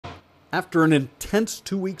After an intense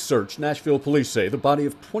 2-week search, Nashville police say the body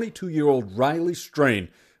of 22-year-old Riley Strain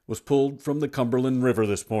was pulled from the Cumberland River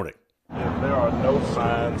this morning. There are no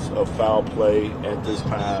signs of foul play at this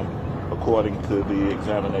time, according to the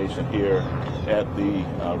examination here at the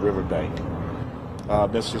riverbank.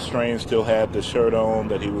 Mr. Strain still had the shirt on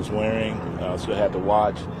that he was wearing, still had the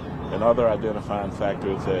watch, and other identifying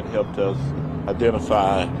factors that helped us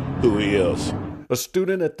identify who he is. A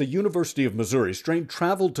student at the University of Missouri, Strain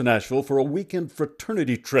traveled to Nashville for a weekend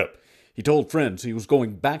fraternity trip. He told friends he was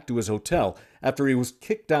going back to his hotel after he was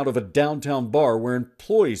kicked out of a downtown bar where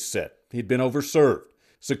employees said he'd been overserved.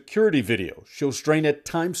 Security video shows Strain at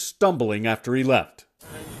times stumbling after he left.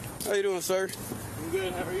 How you doing, sir? I'm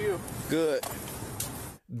good. How are you? Good.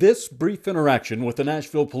 This brief interaction with a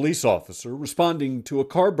Nashville police officer responding to a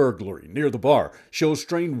car burglary near the bar shows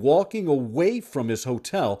Strain walking away from his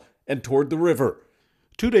hotel and toward the river.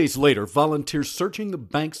 2 days later, volunteers searching the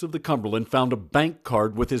banks of the Cumberland found a bank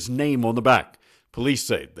card with his name on the back. Police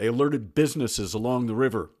say they alerted businesses along the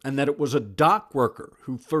river and that it was a dock worker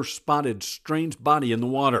who first spotted Strain's body in the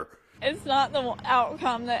water. It's not the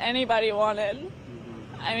outcome that anybody wanted.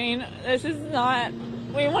 I mean, this is not...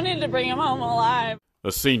 We wanted to bring him home alive.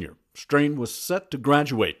 A senior, Strain was set to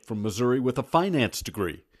graduate from Missouri with a finance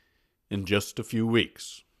degree in just a few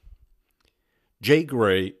weeks. Jay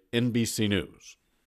Gray, NBC News.